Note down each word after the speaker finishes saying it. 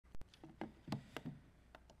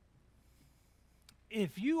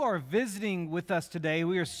If you are visiting with us today,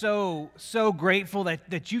 we are so grateful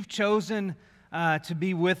that you've chosen to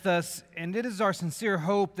be with us. And it is our sincere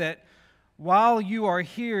hope that while you are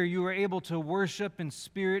here, you are able to worship in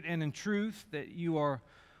spirit and in truth, that you are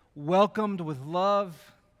welcomed with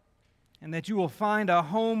love, and that you will find a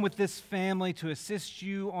home with this family to assist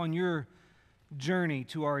you on your journey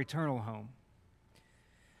to our eternal home.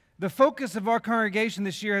 The focus of our congregation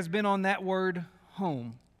this year has been on that word,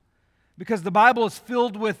 home. Because the Bible is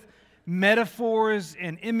filled with metaphors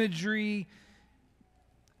and imagery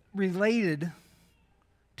related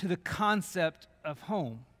to the concept of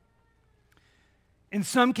home. In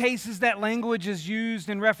some cases, that language is used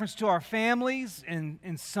in reference to our families, and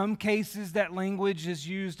in some cases, that language is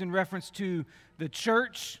used in reference to the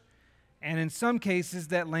church, and in some cases,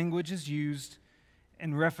 that language is used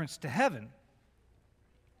in reference to heaven.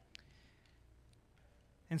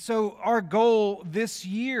 And so our goal this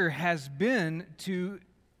year has been to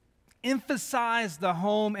emphasize the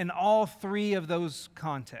home in all three of those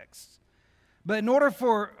contexts. But in order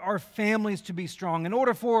for our families to be strong, in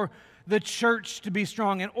order for the church to be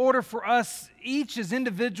strong, in order for us each as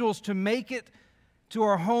individuals to make it to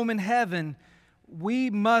our home in heaven, we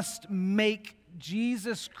must make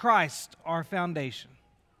Jesus Christ our foundation.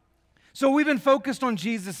 So we've been focused on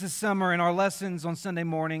Jesus this summer in our lessons on Sunday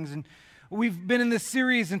mornings, and we've been in this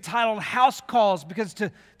series entitled House Calls because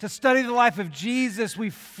to study the life of Jesus, we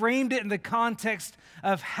framed it in the context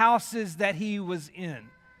of houses that he was in.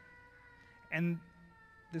 And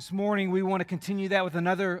this morning, we want to continue that with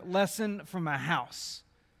another lesson from a house.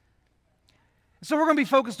 So we're going to be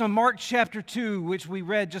focused on Mark chapter 2, which we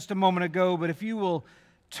read just a moment ago, but if you will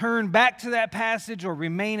turn back to that passage or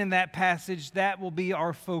remain in that passage, that will be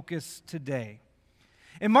our focus today.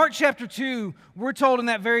 In Mark chapter 2, we're told in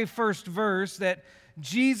that very first verse that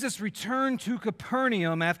Jesus returned to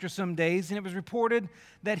Capernaum after some days, and it was reported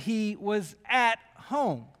that he was at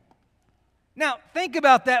home. Now, think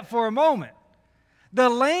about that for a moment. The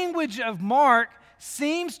language of Mark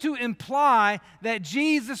seems to imply that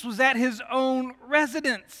Jesus was at his own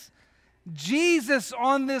residence. Jesus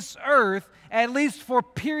on this earth, at least for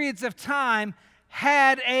periods of time,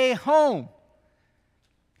 had a home.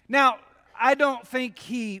 Now, I don't think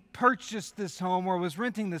he purchased this home or was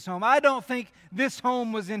renting this home. I don't think this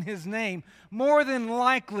home was in his name. More than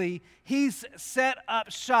likely, he's set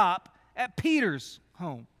up shop at Peter's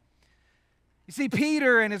home. You see,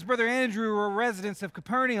 Peter and his brother Andrew were residents of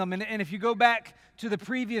Capernaum, and if you go back to the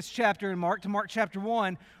previous chapter in Mark, to Mark chapter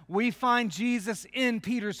 1, we find Jesus in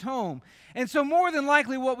Peter's home. And so more than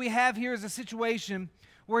likely what we have here is a situation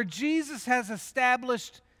where Jesus has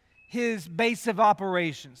established his base of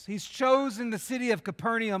operations. He's chosen the city of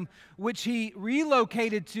Capernaum, which he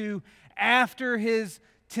relocated to after his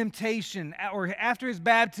temptation, or after his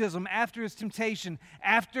baptism, after his temptation,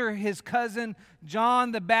 after his cousin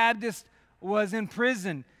John the Baptist was in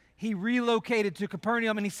prison. He relocated to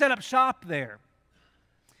Capernaum and he set up shop there.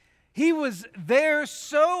 He was there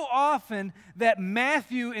so often that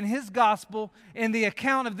Matthew in his gospel, in the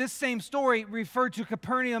account of this same story, referred to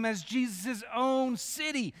Capernaum as Jesus' own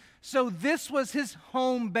city. So this was his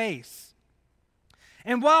home base.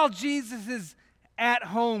 And while Jesus is at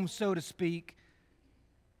home, so to speak,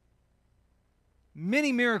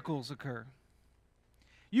 many miracles occur.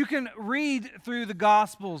 You can read through the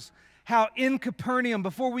Gospels how in Capernaum,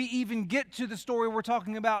 before we even get to the story we're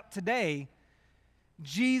talking about today,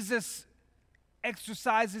 Jesus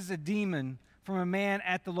exorcises a demon from a man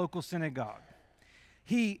at the local synagogue.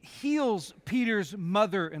 He heals Peter's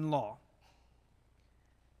mother-in-law.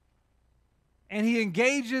 And he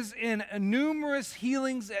engages in numerous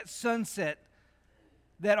healings at sunset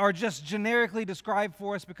that are just generically described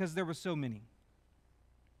for us because there were so many.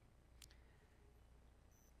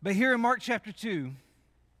 But here in Mark chapter 2,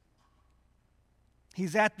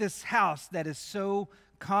 he's at this house that is so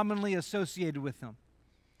commonly associated with him,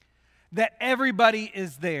 that everybody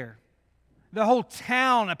is there. The whole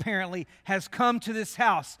town apparently has come to this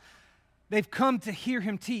house. They've come to hear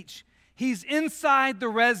him teach. He's inside the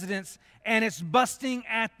residence and it's busting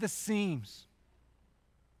at the seams.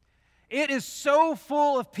 It is so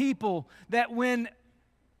full of people that when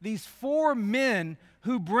these four men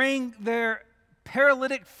who bring their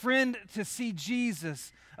paralytic friend to see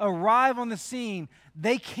Jesus arrive on the scene,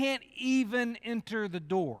 they can't even enter the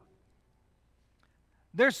door.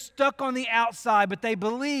 They're stuck on the outside, but they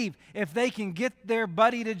believe if they can get their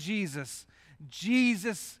buddy to Jesus,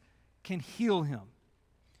 Jesus can heal him.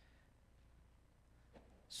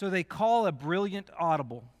 So they call a brilliant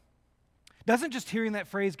audible. Doesn't just hearing that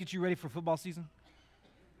phrase get you ready for football season?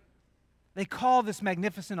 They call this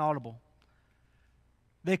magnificent audible.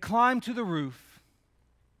 They climb to the roof,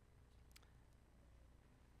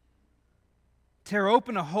 tear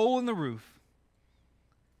open a hole in the roof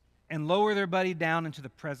and lower their buddy down into the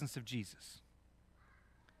presence of Jesus.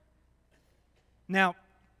 Now,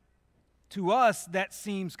 to us, that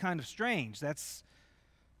seems kind of strange. That's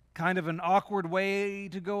kind of an awkward way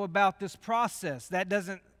to go about this process. That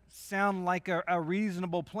doesn't sound like a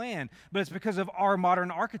reasonable plan, but it's because of our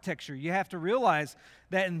modern architecture. You have to realize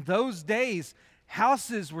that in those days,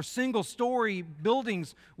 houses were single-story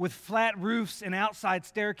buildings with flat roofs and outside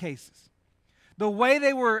staircases. The way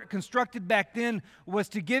they were constructed back then was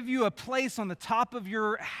to give you a place on the top of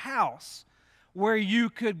your house where you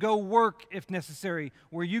could go work if necessary,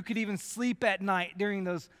 where you could even sleep at night during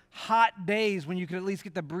those hot days when you could at least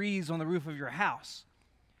get the breeze on the roof of your house.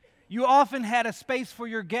 You often had a space for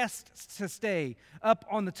your guests to stay up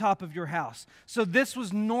on the top of your house. So this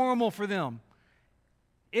was normal for them.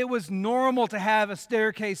 It was normal to have a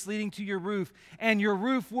staircase leading to your roof, and your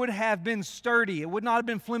roof would have been sturdy. It would not have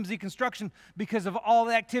been flimsy construction because of all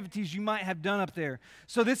the activities you might have done up there.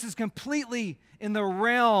 So this is completely in the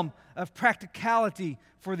realm of practicality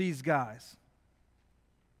for these guys.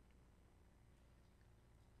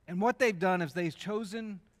 And what they've done is they've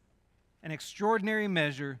chosen an extraordinary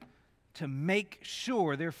measure to make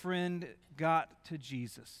sure their friend got to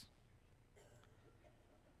Jesus.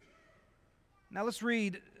 Now let's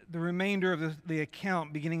read the remainder of the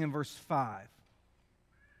account beginning in verse 5.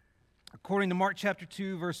 According to Mark chapter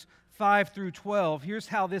 2, verse 5 through 12, here's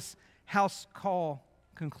how this house call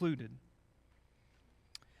concluded.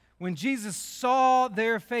 When Jesus saw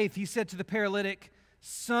their faith, he said to the paralytic,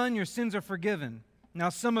 "Son, your sins are forgiven." Now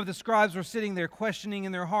some of the scribes were sitting there questioning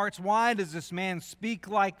in their hearts, "Why does this man speak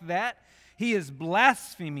like that? He is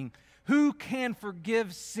blaspheming. Who can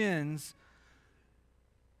forgive sins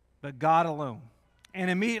but God alone?"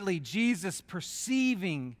 And immediately Jesus,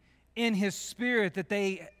 perceiving in his spirit that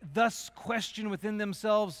they thus questioned within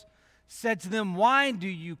themselves, said to them, "Why do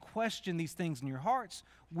you question these things in your hearts?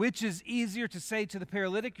 Which is easier to say to the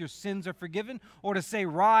paralytic, 'Your sins are forgiven,' or to say,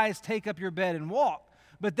 'Rise, take up your bed and walk'?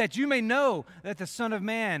 But that you may know that the Son of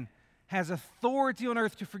Man has authority on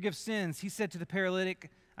earth to forgive sins," he said to the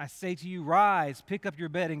paralytic, "I say to you, rise, pick up your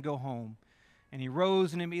bed and go home." And he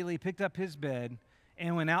rose and immediately picked up his bed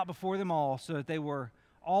and went out before them all, so that they were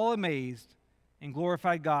all amazed and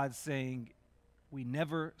glorified God, saying, "We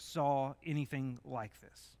never saw anything like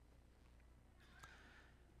this."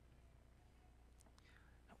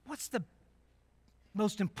 What's the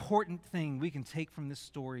most important thing we can take from this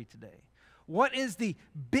story today? What is the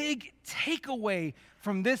big takeaway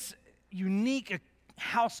from this unique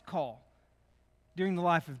house call during the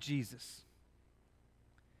life of Jesus?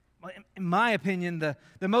 In my opinion, the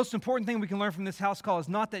most important thing we can learn from this house call is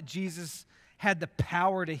not that Jesus had the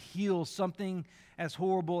power to heal something as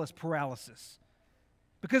horrible as paralysis.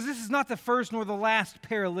 Because this is not the first nor the last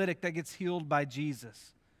paralytic that gets healed by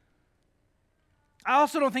Jesus. I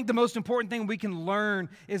also don't think the most important thing we can learn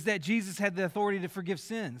is that Jesus had the authority to forgive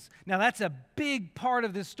sins. Now, that's a big part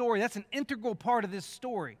of this story. That's an integral part of this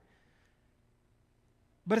story.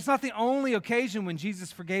 But it's not the only occasion when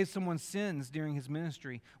Jesus forgave someone's sins during his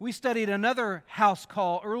ministry. We studied another house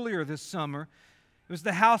call earlier this summer. It was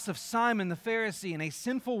the house of Simon the Pharisee, and a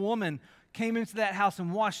sinful woman came into that house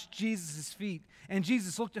and washed Jesus' feet. And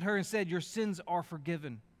Jesus looked at her and said, "Your sins are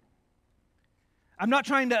forgiven." I'm not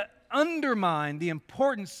trying to undermine the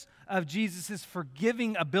importance of Jesus'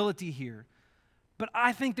 forgiving ability here, but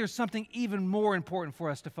I think there's something even more important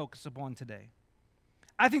for us to focus upon today.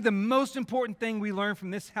 I think the most important thing we learn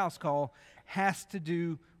from this house call has to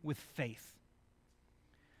do with faith.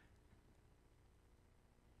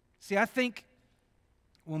 See, I think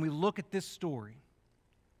when we look at this story,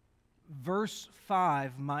 verse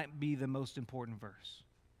 5 might be the most important verse.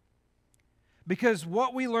 Because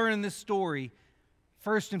what we learn in this story,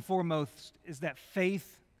 first and foremost, is that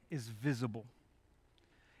faith is visible.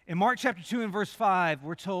 In Mark chapter 2 and verse 5,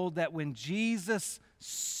 we're told that when Jesus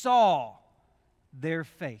saw their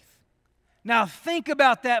faith. Now think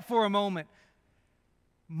about that for a moment.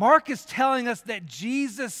 Mark is telling us that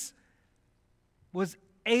Jesus was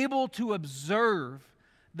able to observe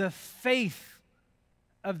the faith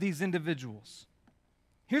of these individuals.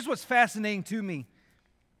 Here's what's fascinating to me.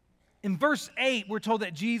 In verse 8, we're told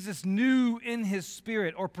that Jesus knew in his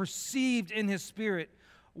spirit, or perceived in his spirit,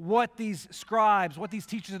 what these scribes, what these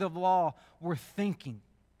teachers of the law were thinking.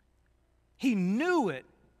 He knew it.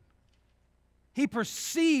 He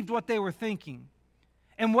perceived what they were thinking.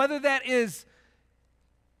 And whether that is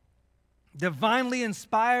divinely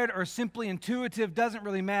inspired or simply intuitive doesn't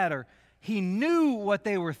really matter. He knew what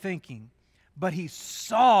they were thinking, but he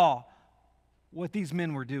saw what these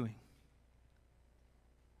men were doing.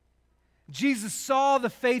 Jesus saw the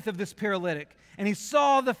faith of this paralytic, and he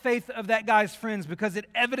saw the faith of that guy's friends because it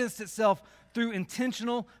evidenced itself through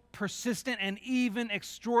intentional, persistent, and even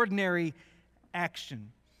extraordinary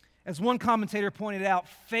action. As one commentator pointed out,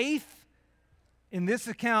 faith in this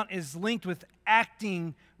account is linked with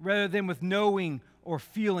acting rather than with knowing or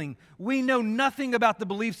feeling. We know nothing about the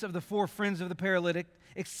beliefs of the four friends of the paralytic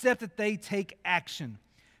except that they take action.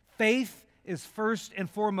 Faith is first and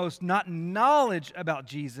foremost not knowledge about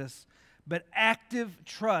Jesus, but active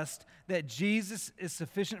trust that Jesus is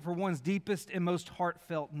sufficient for one's deepest and most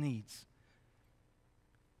heartfelt needs.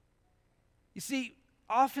 You see,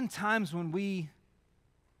 oftentimes when we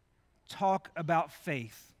talk about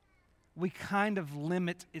faith, we kind of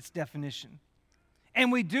limit its definition.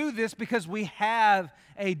 And we do this because we have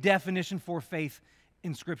a definition for faith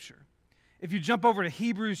in Scripture. If you jump over to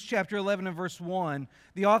Hebrews chapter 11 and verse 1,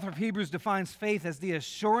 the author of Hebrews defines faith as the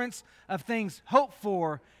assurance of things hoped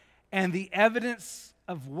for and the evidence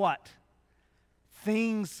of what?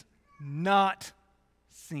 Things not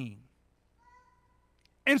seen.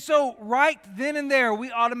 And so right then and there,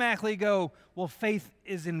 we automatically go, well, faith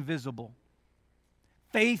is invisible.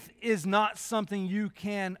 Faith is not something you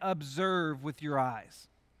can observe with your eyes.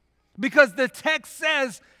 Because the text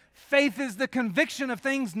says faith is the conviction of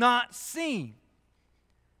things not seen.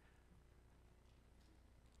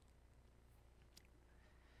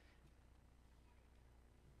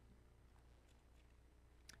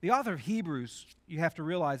 The author of Hebrews, you have to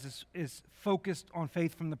realize, is focused on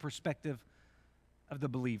faith from the perspective of the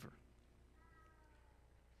believer.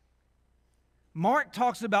 Mark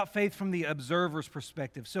talks about faith from the observer's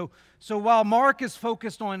perspective. So while Mark is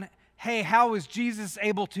focused on, hey, how is Jesus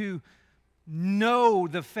able to know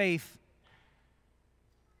the faith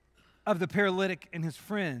of the paralytic and his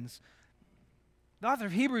friends, the author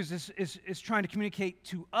of Hebrews is trying to communicate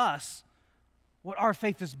to us what our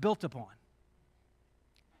faith is built upon.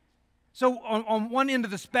 So on one end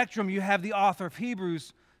of the spectrum, you have the author of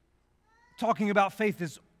Hebrews talking about faith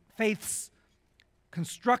as faith's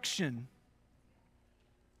construction,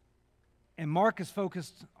 and Mark is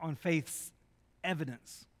focused on faith's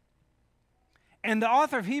evidence. And the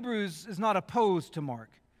author of Hebrews is not opposed to Mark.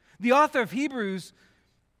 The author of Hebrews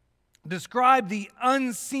described the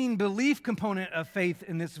unseen belief component of faith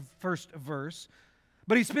in this first verse,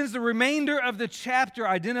 but he spends the remainder of the chapter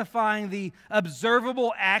identifying the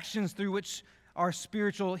observable actions through which our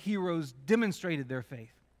spiritual heroes demonstrated their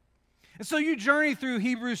faith. And so you journey through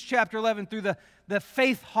Hebrews chapter 11 through the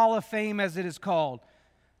Faith Hall of Fame, as it is called.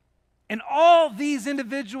 And all these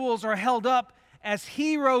individuals are held up as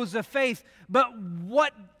heroes of faith. But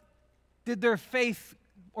what did their faith,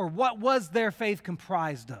 or what was their faith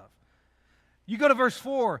comprised of? You go to verse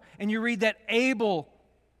 4 and you read that Abel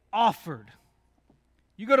offered.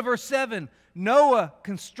 You go to verse 7, Noah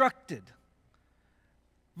constructed.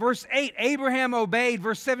 Verse 8, Abraham obeyed.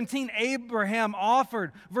 Verse 17, Abraham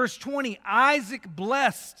offered. Verse 20, Isaac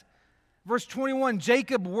blessed. Verse 21,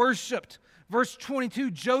 Jacob worshiped. Verse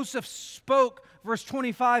 22, Joseph spoke. Verse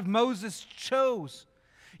 25, Moses chose.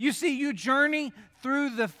 You see, you journey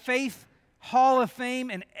through the Faith Hall of Fame,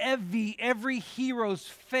 and every hero's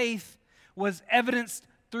faith was evidenced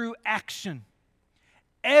through action.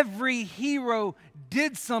 Every hero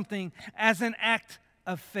did something as an act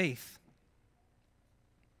of faith.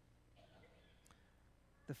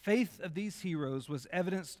 The faith of these heroes was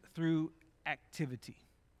evidenced through activity.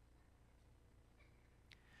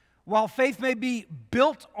 While faith may be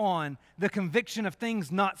built on the conviction of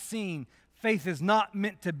things not seen, faith is not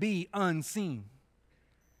meant to be unseen.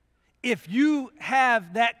 If you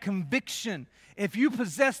have that conviction, if you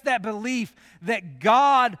possess that belief that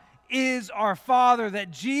God is our Father,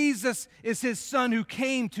 that Jesus is His Son who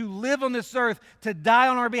came to live on this earth, to die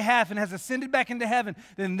on our behalf and has ascended back into heaven,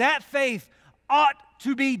 then that faith ought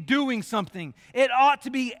to be doing something. It ought to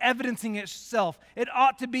be evidencing itself. It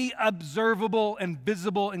ought to be observable and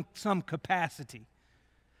visible in some capacity.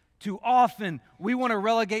 Too often, we want to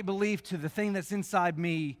relegate belief to the thing that's inside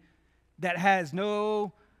me that has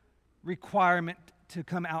no requirement to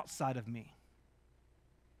come outside of me.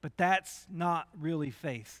 But that's not really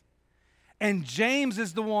faith. And James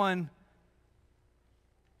is the one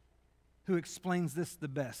who explains this the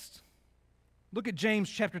best. Look at James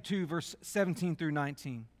chapter 2, verse 17 through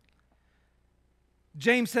 19.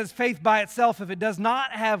 James says, faith by itself, if it does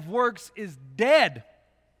not have works, is dead.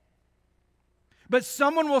 But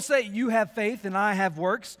someone will say, you have faith and I have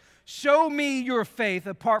works. Show me your faith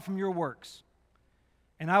apart from your works,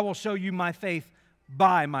 and I will show you my faith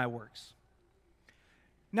by my works.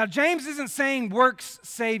 Now, James isn't saying works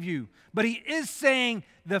save you, but he is saying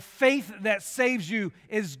the faith that saves you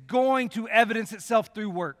is going to evidence itself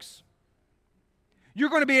through works. You're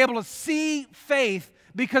going to be able to see faith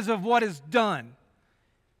because of what is done.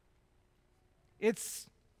 It's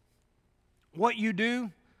what you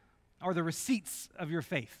do are the receipts of your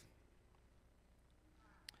faith.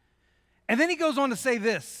 And then he goes on to say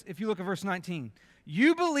this, if you look at verse 19.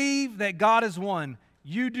 You believe that God is one.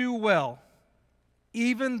 You do well.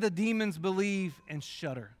 Even the demons believe and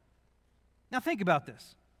shudder. Now think about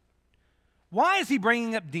this. Why is he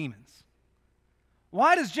bringing up demons?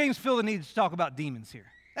 Why does James feel the need to talk about demons here?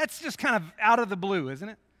 That's just kind of out of the blue, isn't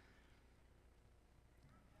it?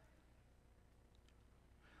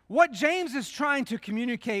 What James is trying to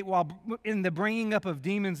communicate while in the bringing up of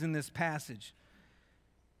demons in this passage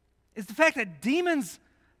is the fact that demons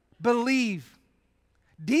believe.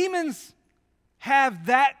 Demons have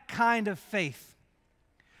that kind of faith.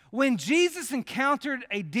 When Jesus encountered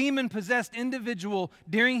a demon-possessed individual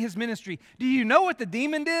during his ministry, do you know what the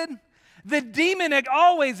demon did? The demon had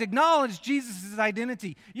always acknowledged Jesus'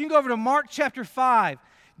 identity. You can go over to Mark chapter 5.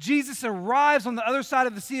 Jesus arrives on the other side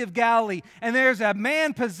of the Sea of Galilee, and there's a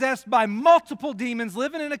man possessed by multiple demons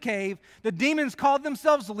living in a cave. The demons called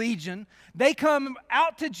themselves Legion. They come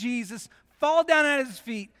out to Jesus, fall down at his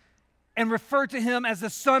feet, and refer to him as the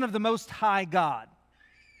Son of the Most High God.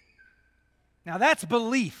 Now that's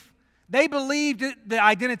belief. They believed the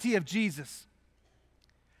identity of Jesus.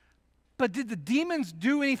 But did the demons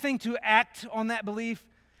do anything to act on that belief?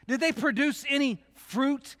 Did they produce any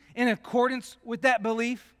fruit in accordance with that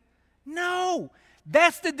belief? No.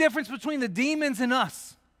 That's the difference between the demons and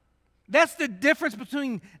us. That's the difference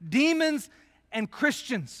between demons and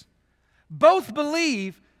Christians. Both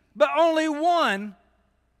believe, but only one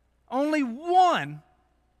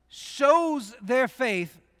shows their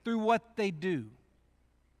faith through what they do.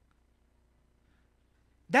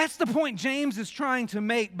 That's the point James is trying to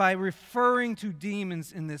make by referring to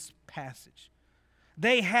demons in this passage.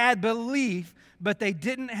 They had belief, but they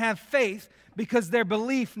didn't have faith because their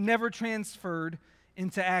belief never transferred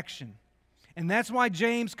into action. And that's why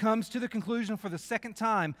James comes to the conclusion for the second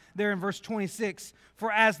time there in verse 26, for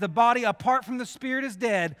as the body apart from the spirit is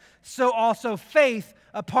dead, so also faith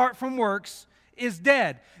apart from works is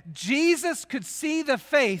dead. Jesus could see the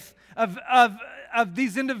faith of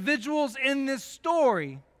these individuals in this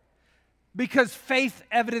story because faith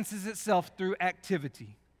evidences itself through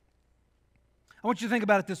activity. I want you to think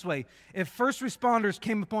about it this way. If first responders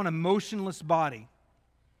came upon a motionless body,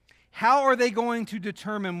 how are they going to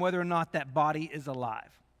determine whether or not that body is alive?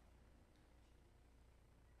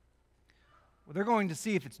 Well, they're going to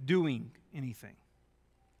see if it's doing anything.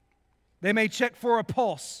 They may check for a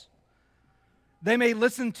pulse. They may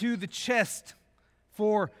listen to the chest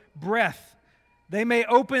for breath. They may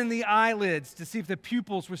open the eyelids to see if the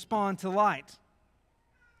pupils respond to light.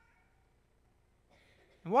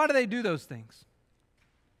 And why do they do those things?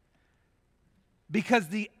 Because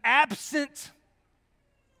the absence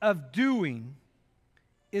of doing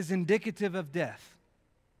is indicative of death.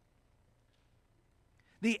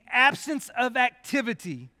 The absence of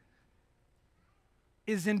activity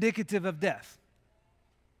is indicative of death.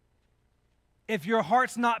 If your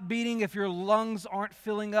heart's not beating, if your lungs aren't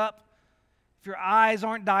filling up, if your eyes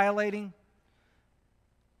aren't dilating,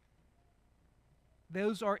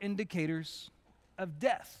 those are indicators of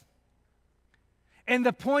death. And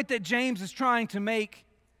the point that James is trying to make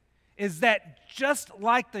is that just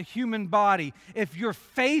like the human body, if your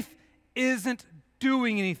faith isn't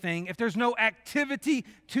doing anything, if there's no activity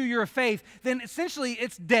to your faith, then essentially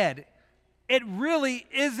it's dead. It really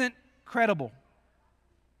isn't credible.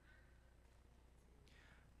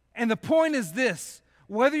 And the point is this: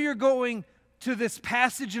 whether you're going to this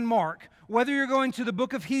passage in Mark, whether you're going to the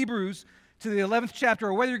book of Hebrews, to the 11th chapter,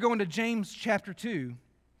 or whether you're going to James chapter 2,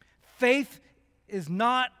 faith is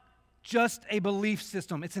not just a belief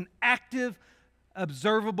system. It's an active,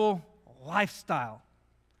 observable lifestyle.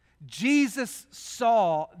 Jesus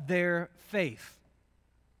saw their faith.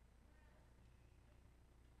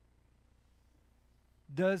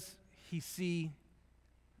 Does he see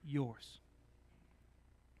yours?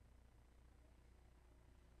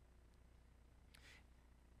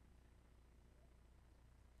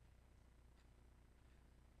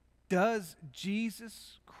 Does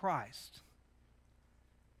Jesus Christ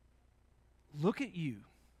look at you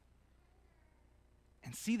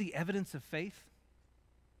and see the evidence of faith?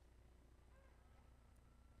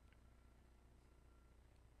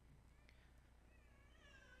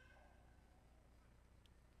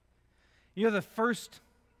 You know, the first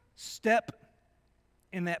step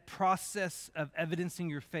in that process of evidencing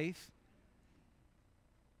your faith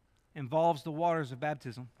involves the waters of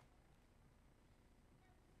baptism.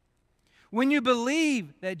 When you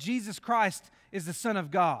believe that Jesus Christ is the Son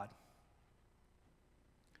of God,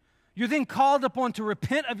 You're then called upon to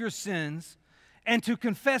repent of your sins and to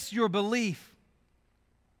confess your belief.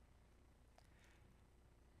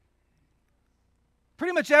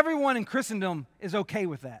 Pretty much everyone in Christendom is okay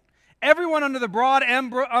with that. Everyone under the broad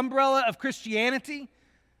umbrella of Christianity,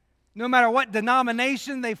 no matter what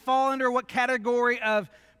denomination they fall under, what category of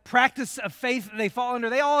practice of faith they fall under,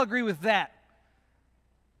 they all agree with that.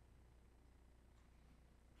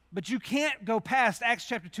 But you can't go past Acts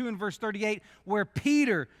chapter 2 and verse 38, where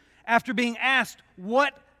Peter, after being asked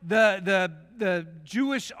what the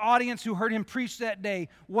Jewish audience who heard him preach that day,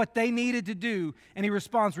 what they needed to do, and he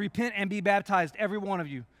responds, repent and be baptized, every one of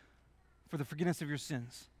you, for the forgiveness of your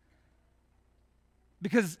sins.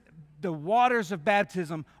 Because the waters of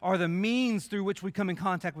baptism are the means through which we come in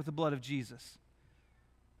contact with the blood of Jesus.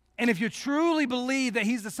 And if you truly believe that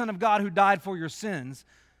He's the Son of God who died for your sins,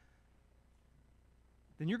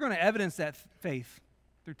 then you're going to evidence that faith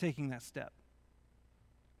through taking that step.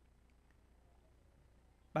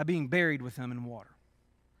 By being buried with Him in water.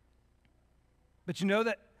 But you know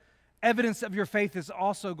that evidence of your faith is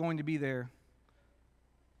also going to be there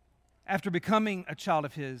after becoming a child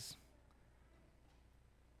of His,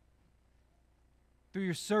 through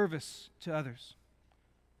your service to others,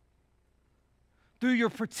 through your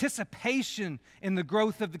participation in the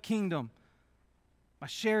growth of the kingdom by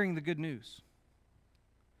sharing the good news,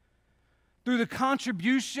 through the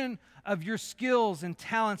contribution of your skills and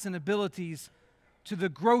talents and abilities to the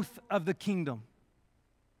growth of the kingdom,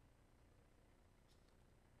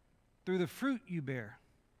 through the fruit you bear,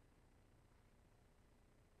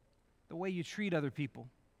 the way you treat other people.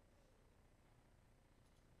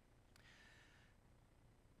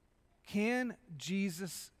 Can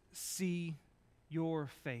Jesus see your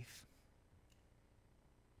faith?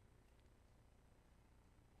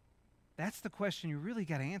 That's the question you really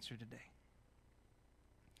got to answer today.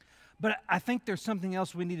 But I think there's something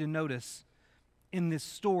else we need to notice in this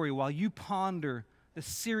story while you ponder the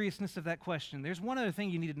seriousness of that question. There's one other thing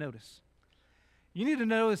you need to notice. You need to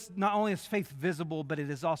notice not only is faith visible, but it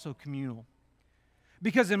is also communal.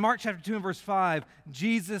 Because in Mark chapter 2 and verse 5,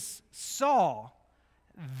 Jesus saw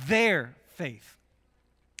their faith.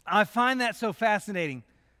 I find that so fascinating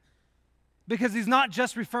because He's not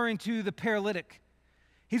just referring to the paralytic.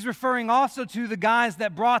 He's referring also to the guys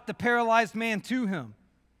that brought the paralyzed man to Him.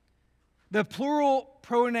 The plural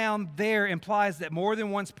pronoun there implies that more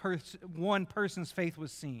than one person's faith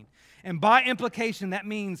was seen. And by implication, that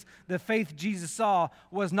means the faith Jesus saw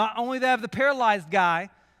was not only that of the paralyzed guy,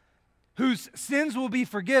 whose sins will be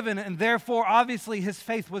forgiven, and therefore, obviously, his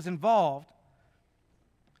faith was involved,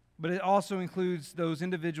 but it also includes those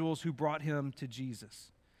individuals who brought him to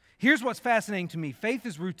Jesus. Here's what's fascinating to me. Faith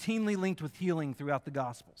is routinely linked with healing throughout the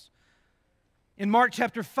Gospels. In Mark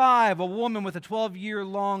chapter 5, a woman with a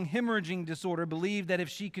 12-year-long hemorrhaging disorder believed that if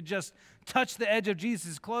she could just touch the edge of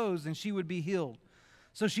Jesus' clothes, then she would be healed.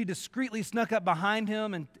 So she discreetly snuck up behind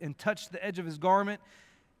Him and touched the edge of His garment.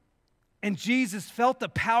 And Jesus felt the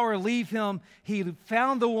power leave Him. He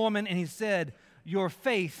found the woman and He said, "Your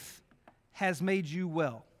faith has made you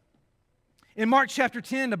well." In Mark chapter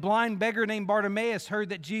 10, a blind beggar named Bartimaeus heard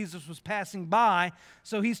that Jesus was passing by,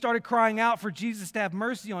 so he started crying out for Jesus to have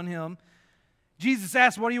mercy on him. Jesus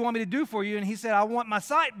asked, "What do you want me to do for you?" And he said, "I want my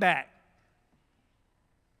sight back."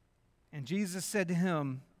 And Jesus said to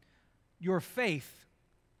him, "Your faith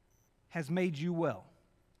has made you well."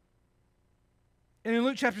 And in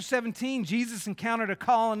Luke chapter 17, Jesus encountered a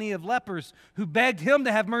colony of lepers who begged Him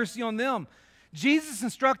to have mercy on them. Jesus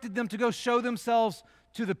instructed them to go show themselves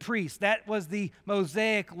to the priest. That was the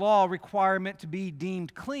Mosaic law requirement to be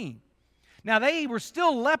deemed clean. Now, they were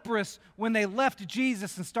still leprous when they left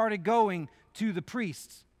Jesus and started going to the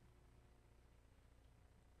priests.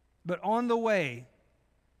 But on the way,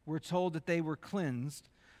 we're told that they were cleansed.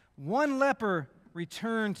 One leper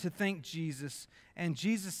returned to thank Jesus, and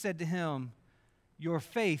Jesus said to him, "Your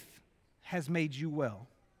faith has made you well."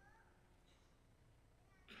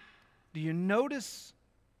 Do you notice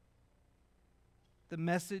the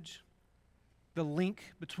message, the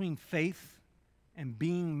link between faith and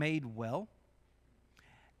being made well?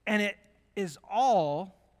 And it is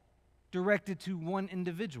all directed to one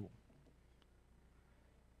individual.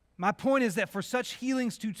 My point is that for such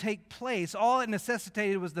healings to take place, all it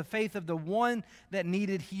necessitated was the faith of the one that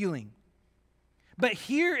needed healing. But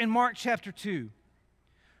here in Mark chapter 2,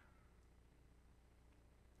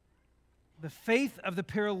 the faith of the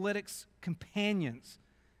paralytic's companions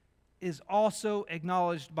is also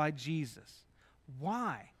acknowledged by Jesus.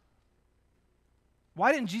 Why?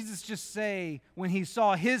 Why didn't Jesus just say when He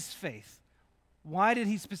saw his faith? Why did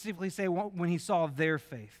He specifically say when He saw their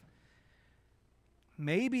faith?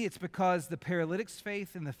 maybe it's because the paralytic's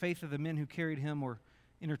faith and the faith of the men who carried him were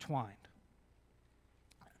intertwined.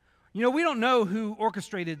 You know, we don't know who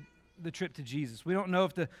orchestrated the trip to Jesus. We don't know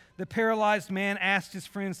if the paralyzed man asked his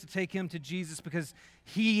friends to take him to Jesus because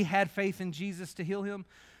he had faith in Jesus to heal him,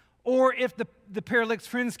 or if the paralytic's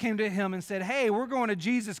friends came to him and said, hey, we're going to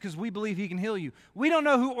Jesus because we believe he can heal you. We don't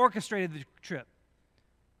know who orchestrated the trip.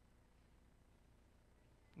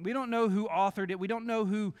 We don't know who authored it. We don't know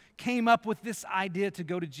who came up with this idea to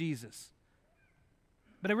go to Jesus.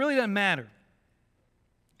 But it really doesn't matter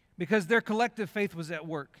because their collective faith was at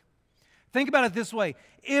work. Think about it this way.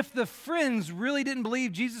 If the friends really didn't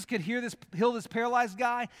believe Jesus could heal this paralyzed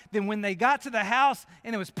guy, then when they got to the house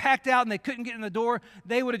and it was packed out and they couldn't get in the door,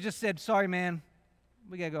 they would have just said, sorry, man,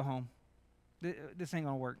 we got to go home. This ain't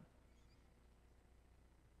going to work.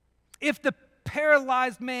 If the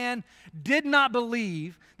paralyzed man did not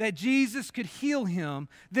believe that Jesus could heal him,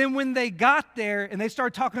 then when they got there and they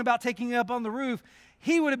started talking about taking him up on the roof,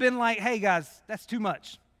 he would have been like, hey guys, that's too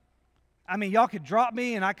much. I mean, y'all could drop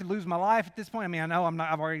me and I could lose my life at this point. I mean, I know I'm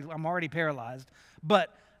already paralyzed,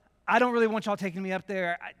 but I don't really want y'all taking me up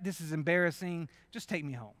there. This is embarrassing. Just take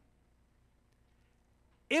me home.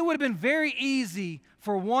 It would have been very easy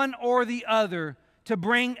for one or the other to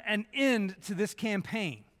bring an end to this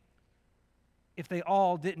campaign if they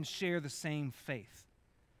all didn't share the same faith.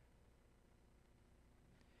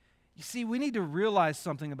 You see, we need to realize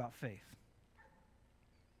something about faith.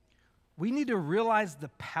 We need to realize the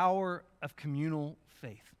power of communal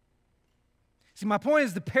faith. See, my point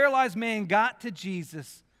is the paralyzed man got to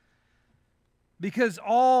Jesus because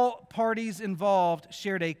all parties involved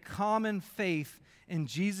shared a common faith in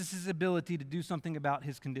Jesus' ability to do something about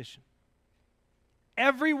his condition.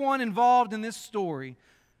 Everyone involved in this story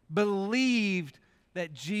believed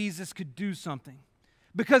that Jesus could do something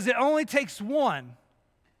because it only takes one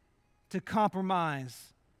to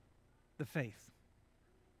compromise the faith.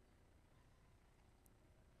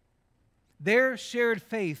 Their shared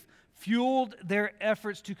faith fueled their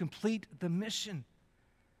efforts to complete the mission.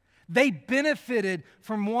 They benefited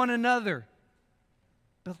from one another,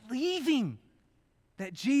 believing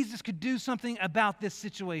that Jesus could do something about this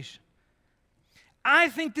situation. I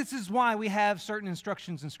think this is why we have certain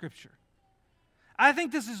instructions in Scripture. I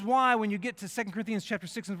think this is why when you get to 2 Corinthians chapter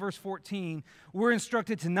 6 and verse 14, we're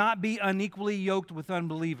instructed to not be unequally yoked with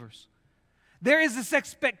unbelievers. There is this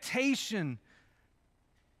expectation,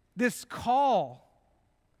 this call,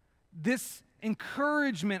 this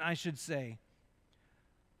encouragement, I should say,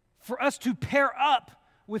 for us to pair up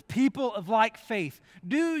with people of like faith.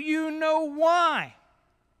 Do you know why?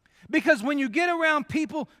 Because when you get around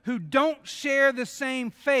people who don't share the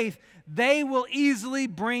same faith, they will easily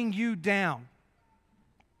bring you down.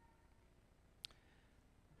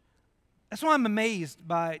 That's why I'm amazed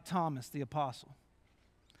by Thomas the apostle.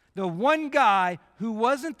 The one guy who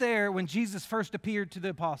wasn't there when Jesus first appeared to the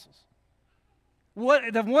apostles.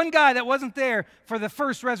 The one guy that wasn't there for the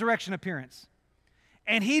first resurrection appearance.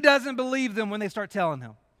 And he doesn't believe them when they start telling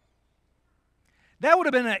him. That would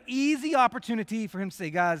have been an easy opportunity for him to say,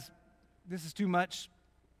 guys, this is too much.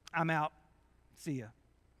 I'm out. See ya.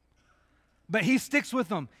 But he sticks with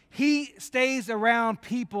them. He stays around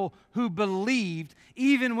people who believed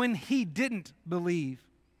even when he didn't believe.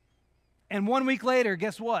 And 1 week later,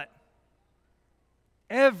 guess what?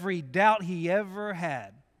 Every doubt he ever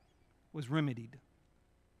had was remedied.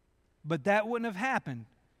 But that wouldn't have happened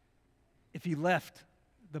if he left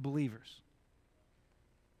the believers.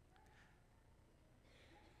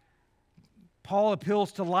 Paul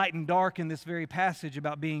appeals to light and dark in this very passage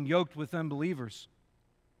about being yoked with unbelievers.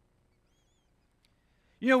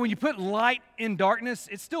 You know, when you put light in darkness,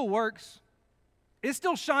 it still works. It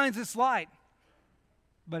still shines its light,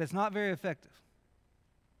 but it's not very effective.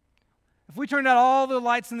 If we turned out all the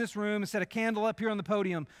lights in this room and set a candle up here on the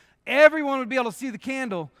podium, everyone would be able to see the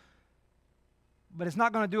candle, but it's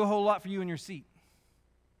not going to do a whole lot for you in your seat.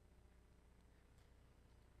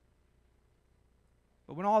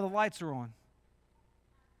 But when all the lights are on,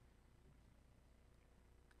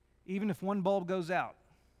 even if one bulb goes out,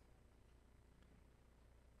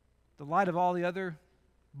 the light of all the other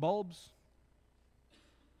bulbs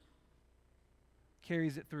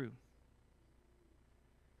carries it through.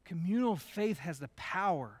 Communal faith has the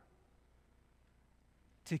power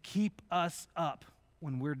to keep us up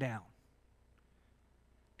when we're down.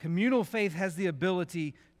 Communal faith has the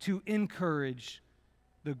ability to encourage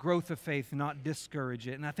the growth of faith, not discourage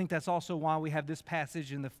it. And I think that's also why we have this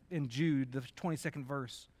passage in Jude, the 22nd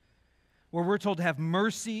verse, where we're told to have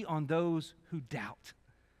mercy on those who doubt.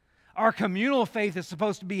 Our communal faith is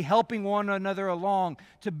supposed to be helping one another along,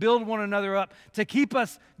 to build one another up, to keep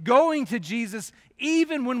us going to Jesus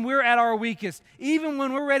even when we're at our weakest, even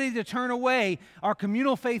when we're ready to turn away. Our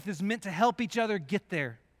communal faith is meant to help each other get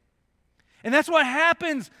there. And that's what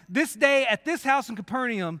happens this day at this house in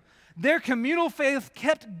Capernaum. Their communal faith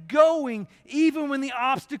kept going even when the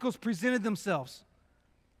obstacles presented themselves.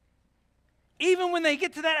 Even when they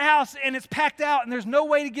get to that house and it's packed out and there's no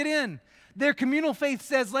way to get in, their communal faith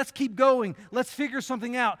says, let's keep going. Let's figure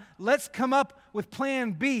something out. Let's come up with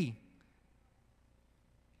plan B.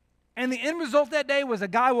 And the end result that day was a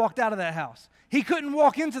guy walked out of that house. He couldn't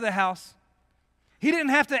walk into the house. He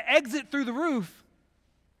didn't have to exit through the roof.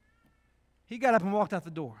 He got up and walked out the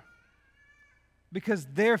door. Because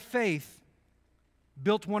their faith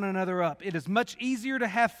built one another up. It is much easier to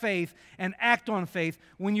have faith and act on faith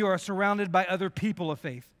when you are surrounded by other people of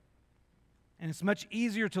faith. And it's much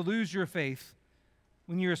easier to lose your faith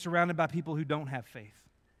when you're surrounded by people who don't have faith.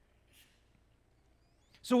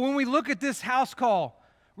 So when we look at this house call,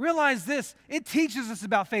 realize this: it teaches us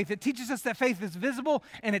about faith. It teaches us that faith is visible,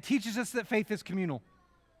 and it teaches us that faith is communal.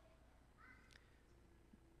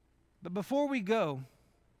 But before we go,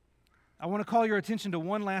 I want to call your attention to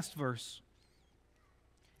one last verse.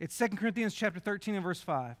 It's 2 Corinthians chapter 13 and verse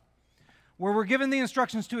 5, where we're given the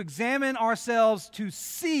instructions to examine ourselves to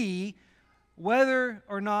see whether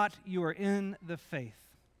or not you are in the faith.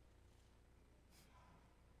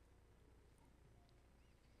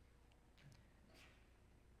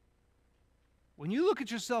 When you look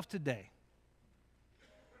at yourself today,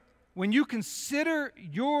 when you consider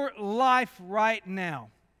your life right now,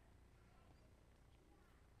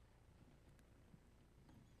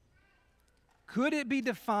 could it be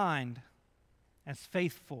defined as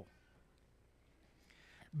faithful?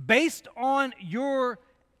 Based on your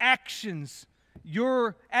actions,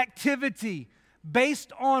 your activity,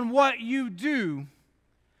 based on what you do,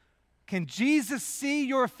 can Jesus see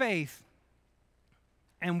your faith,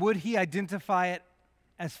 and would He identify it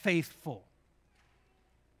as faithful?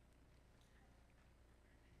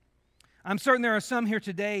 I'm certain there are some here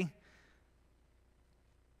today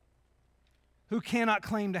who cannot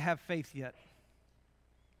claim to have faith yet.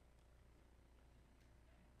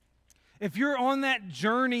 If you're on that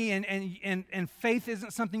journey and faith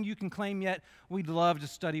isn't something you can claim yet, we'd love to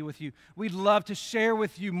study with you. We'd love to share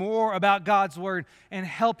with you more about God's Word and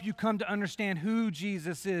help you come to understand who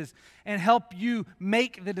Jesus is and help you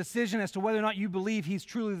make the decision as to whether or not you believe He's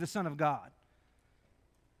truly the Son of God.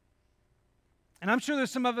 And I'm sure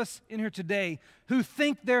there's some of us in here today who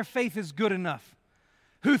think their faith is good enough,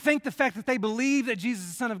 who think the fact that they believe that Jesus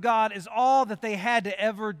is the Son of God is all that they had to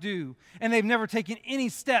ever do, and they've never taken any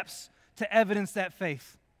steps to evidence that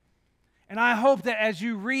faith. And I hope that as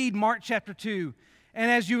you read Mark chapter 2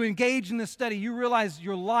 and as you engage in this study, you realize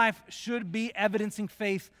your life should be evidencing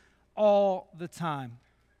faith all the time.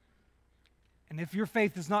 And if your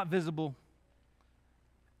faith is not visible,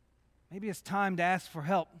 maybe it's time to ask for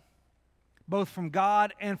help, both from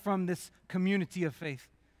God and from this community of faith.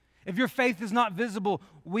 If your faith is not visible,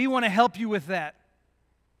 we want to help you with that.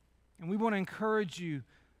 And we want to encourage you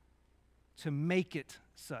to make it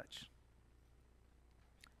such.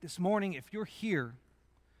 This morning, if you're here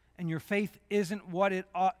and your faith isn't what it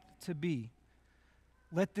ought to be,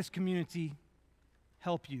 let this community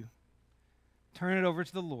help you. Turn it over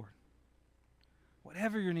to the Lord.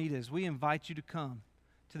 Whatever your need is, we invite you to come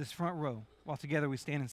to this front row while together we stand and